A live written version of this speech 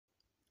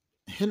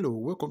Hello,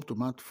 welcome to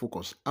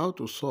Mathsfocus. How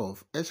to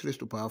solve x raised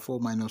to power 4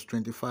 minus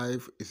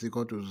 25 is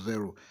equal to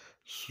 0.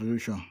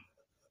 Solution.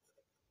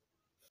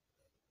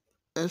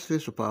 X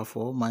raised to power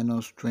 4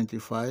 minus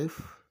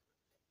 25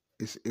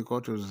 is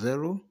equal to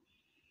 0.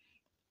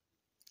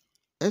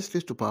 X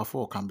raised to power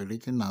 4 can be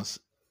written as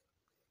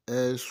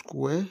x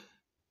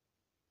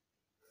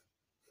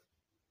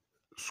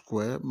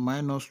square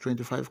minus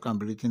 25 can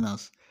be written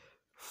as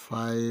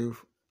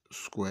 5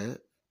 square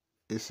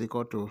is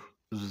equal to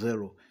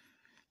 0.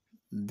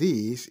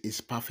 This is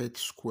perfect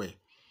square.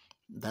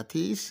 That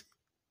is,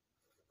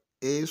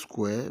 a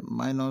square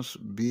minus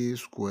b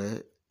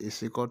square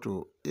is equal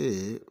to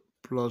a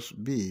plus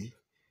b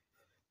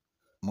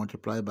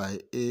multiplied by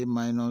a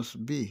minus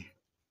b,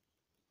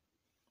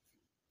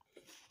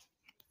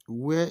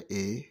 where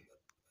a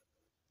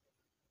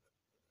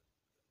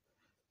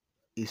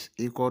is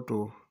equal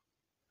to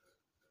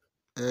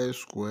a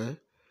square,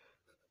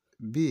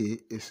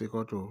 b is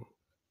equal to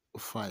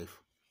 5.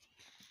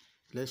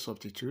 Let's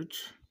substitute.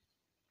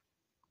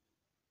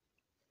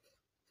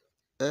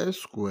 A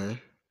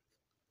square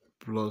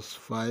plus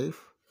 5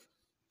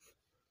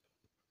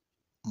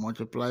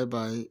 multiplied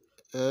by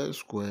a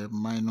square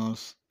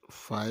minus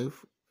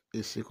 5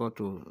 is equal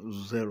to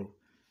 0.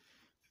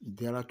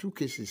 There are two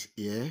cases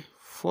here.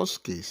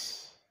 First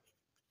case,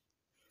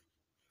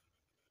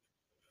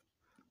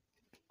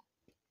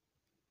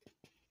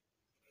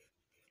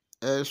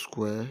 a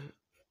square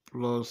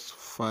plus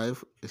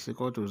 5 is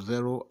equal to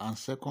 0, and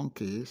second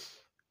case,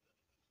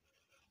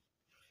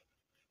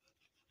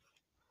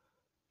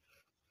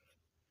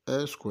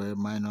 a square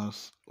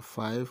minus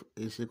 5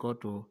 is equal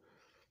to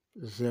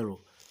 0.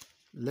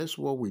 Let's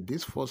work with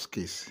this first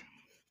case.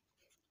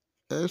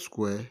 A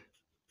square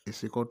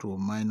is equal to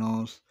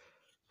minus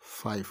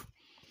 5.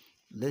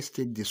 Let's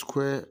take the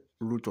square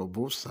root of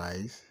both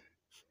sides.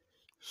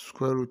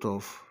 Square root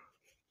of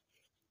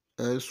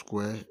a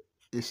square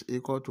is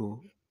equal to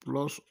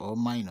plus or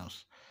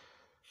minus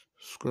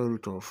square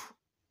root of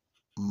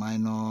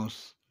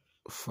minus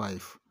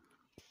 5.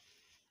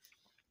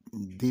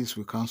 This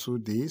will cancel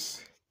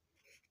this.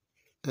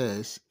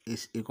 S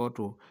is equal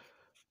to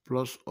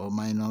plus or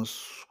minus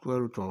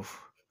square root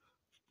of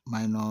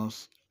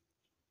minus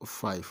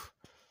 5.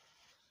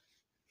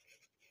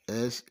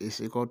 S is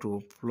equal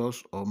to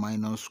plus or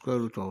minus square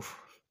root of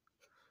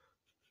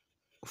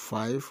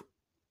 5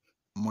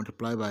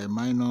 multiplied by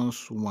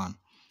minus 1.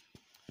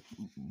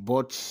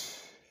 But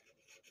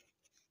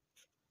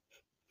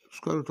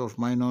square root of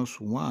minus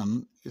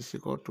 1 is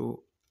equal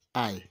to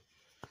I.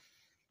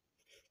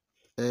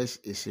 S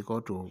is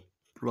equal to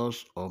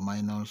plus or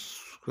minus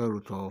square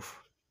root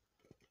of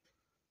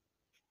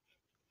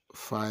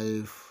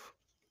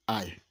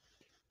 5I.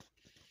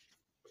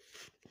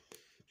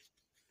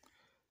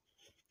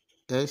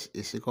 S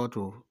is equal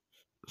to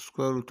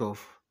square root of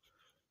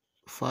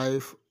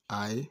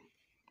 5I,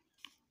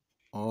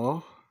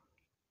 or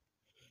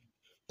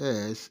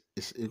S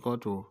is equal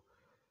to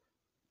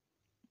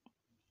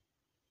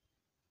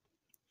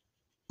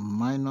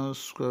minus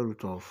square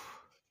root of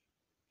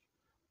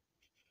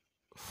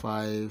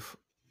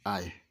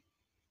 5I.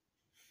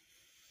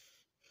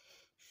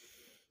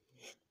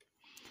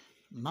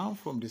 Now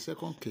from the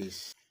second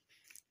case,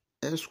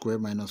 x square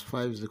minus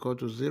 5 is equal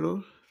to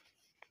 0.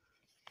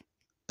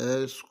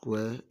 X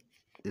square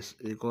is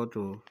equal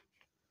to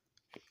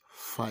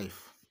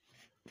 5.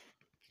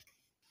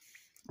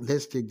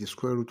 Let's take the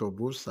square root of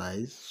both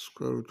sides.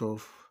 Square root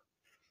of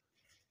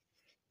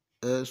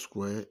x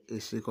square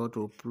is equal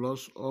to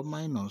plus or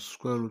minus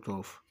square root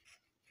of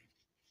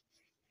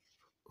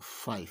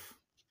 5.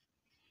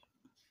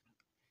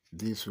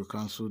 This will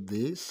cancel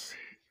this.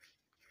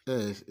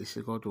 S is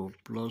equal to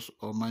plus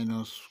or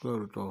minus square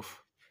root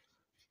of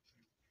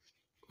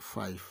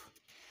 5.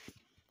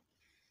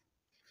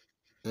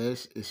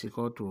 S is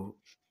equal to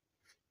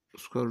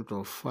square root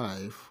of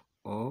 5,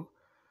 or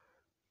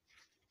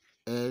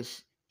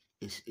S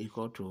is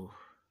equal to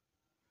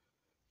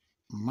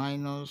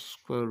minus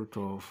square root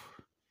of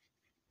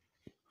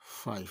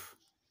 5.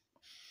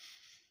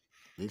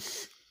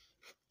 These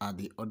are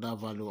the other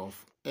value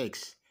of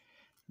x.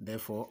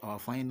 Therefore, our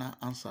final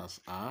answers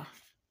are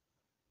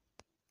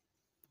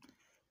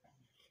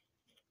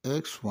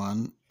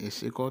x1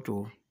 is equal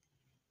to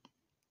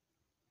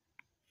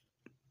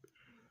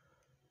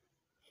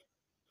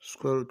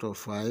square root of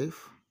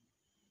 5,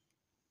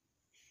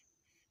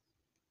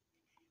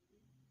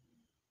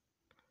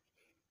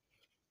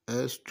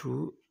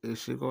 x2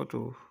 is equal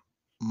to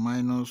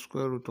minus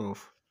square root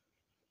of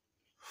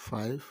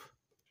 5,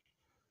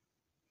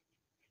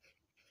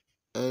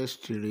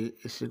 x3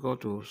 is equal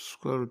to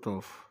square root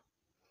of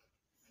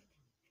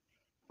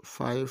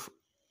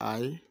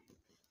 5I,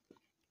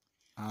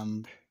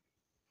 and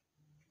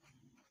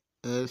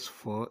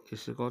s4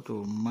 is equal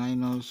to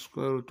minus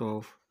square root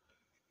of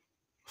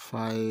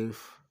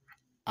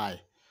 5I.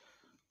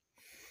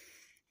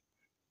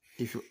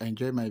 If you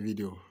enjoy my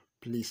video,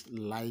 please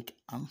like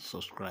and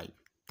subscribe.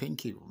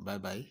 Thank you. Bye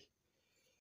bye.